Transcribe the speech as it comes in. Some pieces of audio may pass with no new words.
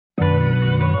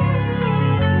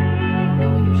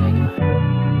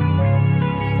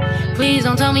Please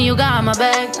don't tell me you got my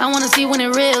back. I wanna see when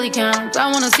it really counts.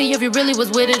 I wanna see if you really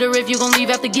was with it, or if you gon' leave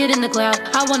after getting the clout.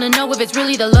 I wanna know if it's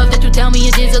really the love that you tell me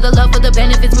it is, or the love for the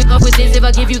benefits we up with this. If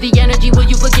I give you the energy, will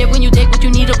you forget when you take what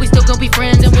you need, or we still gon' be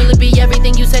friends? And will it be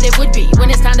everything you said it would be? When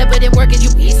it's time to put in work, is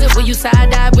you piece it? Will you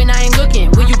side-eye when I ain't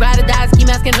looking? Will you ride or die, ski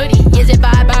mask and hoodie? Is it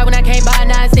bye-bye when I came by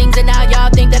nice things, and now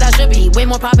y'all think that I should be way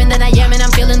more poppin' than I am, and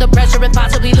I'm feeling the pressure and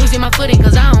possibly losing my footing,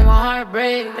 cause I don't want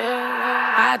heartbreak.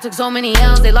 I took so many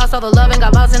L's, they lost all the love and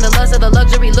got lost in the lust of the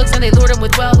luxury looks, and they lured them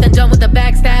with wealth and done with the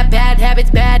backstab, bad habits,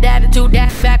 bad attitude,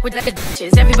 that back with the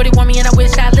bitches. Everybody want me and I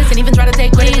wish I'd listen, even try to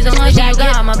take credit. Don't let you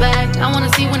got my back. I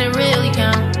wanna see when it really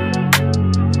counts.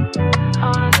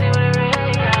 I wanna see when it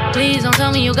really counts. Please don't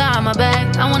tell me you got my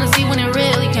back. I wanna see when it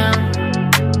really counts.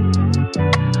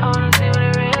 I wanna see when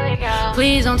it really counts.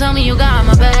 Please don't tell me you got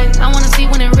my back. I wanna see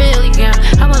when it really counts.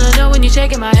 I wanna know when you're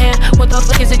shaking my hand, what the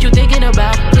fuck is it you thinking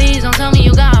about? Please don't tell me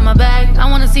you got my back. I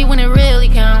wanna see when it really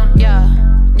counts. Yeah,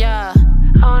 yeah.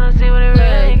 I wanna see when it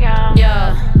really counts.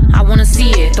 Yeah. I wanna see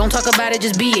it, don't talk about it,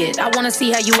 just be it. I wanna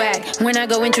see how you act when I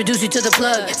go introduce you to the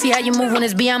plug. See how you move when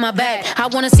it's behind my back. I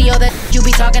wanna see all that you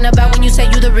be talking about when you say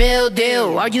you the real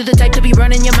deal. Are you the type to be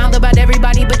running your mouth about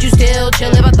everybody but you still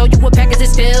chill? If I throw you a pack, is it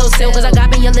still? Cause I got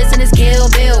me your list and it's Kill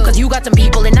Bill. Cause you got some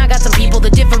people and I got some people.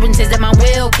 The difference is that mine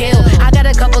will kill. I got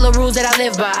a couple of rules that I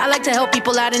live by. I like to help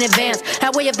people out in advance.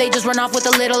 That way if they just run off with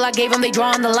a little I gave them, they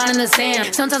draw on the line in the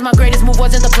sand. Sometimes my greatest move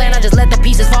wasn't the plan, I just let the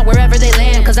pieces fall wherever they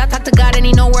land. Cause I talk to God and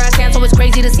he know where I stand, so it's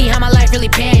crazy to see how my life really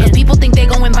panned. Cause people think they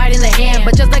gon' bite in the hand,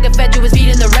 but just like a fed you is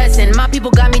feeding the rest. And my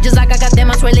people got me just like I got them.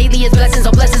 I swear lately it's blessings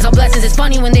on blessings on blessings. It's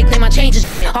funny when they claim I changed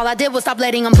it. All I did was stop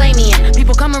letting them play me in.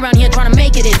 People come around here trying to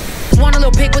make it in. Want a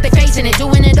little pic with they face in it,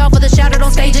 doing it all for the shouted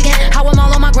on stage again. How I'm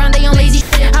all on my grind, they on lazy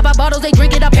shit. I buy bottles, they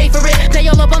drink it, I pay for it. They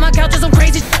all up on my couch, some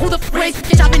crazy shit. Who the f race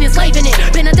bitch? I've been enslaving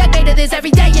it. Been a decade of this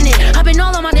every day in it. I've been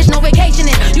all on my dish, no vacation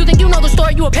in. You think you know the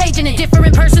story, you a page in it.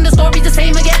 Different person, the story's the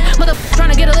same again. Mother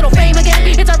trying to get a little fame again.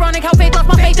 It's ironic how faith lost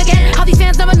my faith again. How these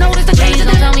fans never noticed the change in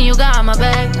them. Please don't tell me you got my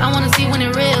back. I wanna see when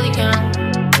it really counts.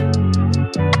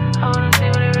 I wanna see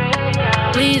when it really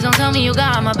counts. Please don't tell me you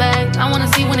got my back. I wanna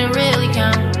see when it really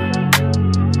counts.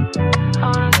 I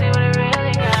wanna see when it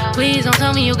really counts. Please don't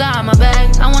tell me you got my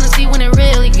back. I wanna see when it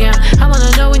really counts. I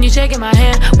wanna know when you're shaking my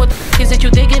hand, what the f is it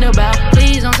you thinking about?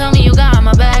 Please don't tell me you got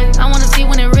my back. I wanna see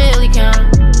when it really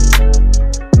counts.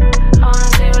 I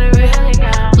wanna see when it really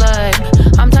counts. Like,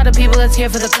 I'm tired of people that's here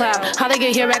for the clout. How they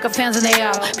get here, rack of fans and they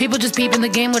out. People just peeping the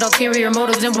game with ulterior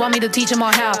motives and want me to teach them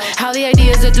all how. How the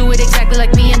idea is to do it exactly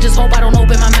like me and just hope I don't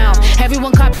open my mouth.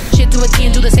 Everyone cop shit to a T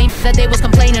and do the same that they was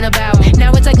complaining about.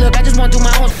 Now it's like, look, I just want to do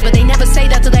my own, but they never say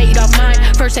that till they eat off mine.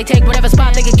 First they take whatever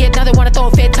spot they could get, now they wanna throw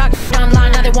a fit, talk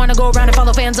online. Now they wanna go around and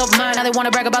follow fans of mine. Now they wanna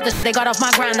brag about this, they got off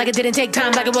my grind. Like it didn't take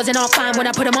time, like it wasn't all fine when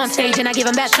I put them on stage and I give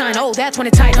them that shine. Oh, that's when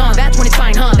it's tight, huh? That's when it's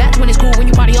fine, huh? That's when it's cool when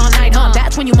you party all night, huh?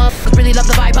 That's when you motherfuckers really love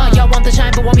the vibe.